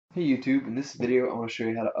Hey YouTube, in this video I want to show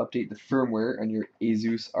you how to update the firmware on your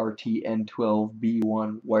ASUS RT-N12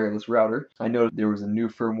 B1 wireless router. I know there was a new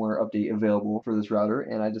firmware update available for this router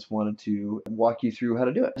and I just wanted to walk you through how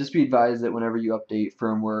to do it. Just be advised that whenever you update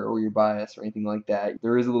firmware or your BIOS or anything like that,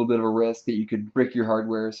 there is a little bit of a risk that you could brick your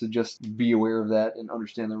hardware, so just be aware of that and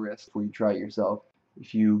understand the risk before you try it yourself.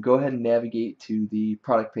 If you go ahead and navigate to the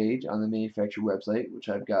product page on the manufacturer website, which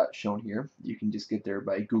I've got shown here, you can just get there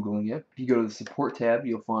by Googling it. If you go to the support tab,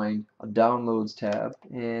 you'll find a downloads tab,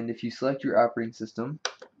 and if you select your operating system,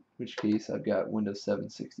 in which case I've got Windows 7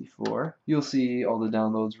 64, you'll see all the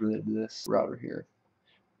downloads related to this router here.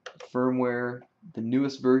 Firmware, the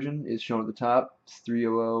newest version is shown at the top. It's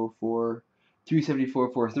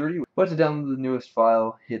 374.430. But to download the newest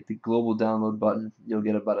file, hit the global download button. You'll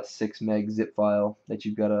get about a 6 meg zip file that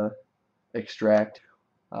you've got to extract,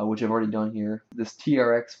 which I've already done here. This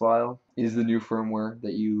TRX file is the new firmware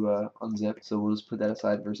that you unzip, so we'll just put that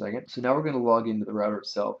aside for a second. So now we're going to log into the router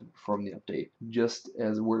itself and perform the update. Just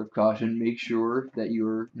as a word of caution, make sure that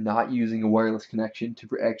you're not using a wireless connection to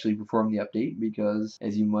actually perform the update, because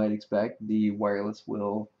as you might expect, the wireless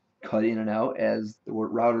will cut in and out as the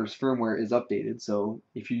router's firmware is updated. So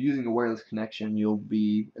if you're using a wireless connection, you'll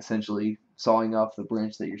be essentially sawing off the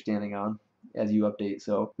branch that you're standing on as you update.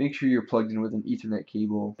 So make sure you're plugged in with an Ethernet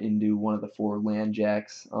cable into one of the 4 LAN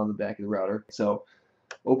jacks on the back of the router. So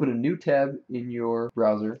open a new tab in your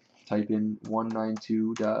browser, type in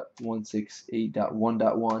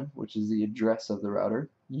 192.168.1.1, which is the address of the router.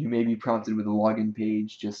 You may be prompted with a login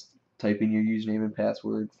page. Just type in your username and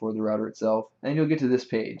password for the router itself, and you'll get to this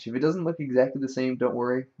page. If it doesn't look exactly the same, don't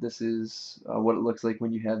worry. This is what it looks like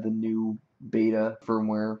when you have the new beta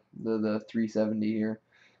firmware, the 370 here.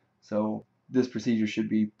 So this procedure should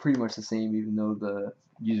be pretty much the same, even though the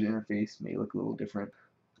user interface may look a little different.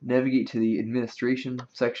 Navigate to the administration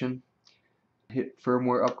section, hit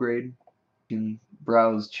firmware upgrade. You can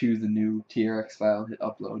browse, choose the new TRX file, hit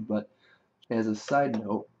upload. But as a side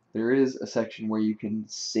note, there is a section where you can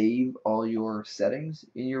save all your settings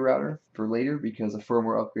in your router for later, because a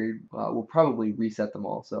firmware upgrade will probably reset them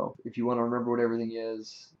all. So if you want to remember what everything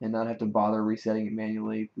is and not have to bother resetting it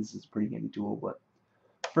manually, this is a pretty handy tool. But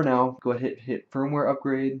for now, go ahead and hit firmware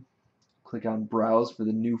upgrade, click on browse for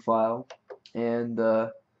the new file, and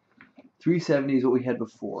 370 is what we had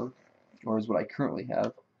before, or is what I currently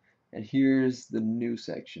have. And here's the new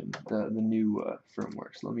section, the new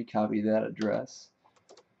firmware. So let me copy that address,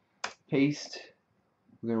 paste.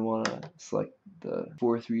 We're going to want to select the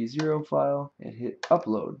 430 file and hit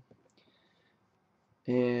upload.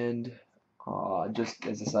 And just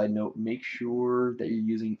as a side note, make sure that you're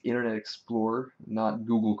using Internet Explorer, not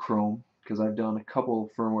Google Chrome, because I've done a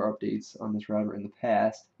couple firmware updates on this router in the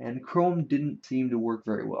past, and Chrome didn't seem to work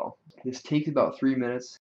very well. This takes about 3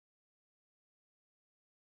 minutes.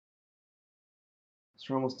 So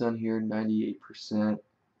we're almost done here, 98%.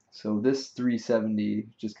 So this 370,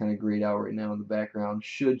 just kind of grayed out right now in the background,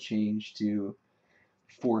 should change to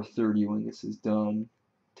 430 when this is done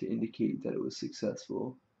to indicate that it was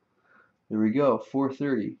successful. There we go,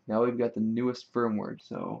 430. Now we've got the newest firmware.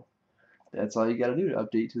 So that's all you got to do to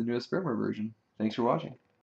update to the newest firmware version. Thanks for watching.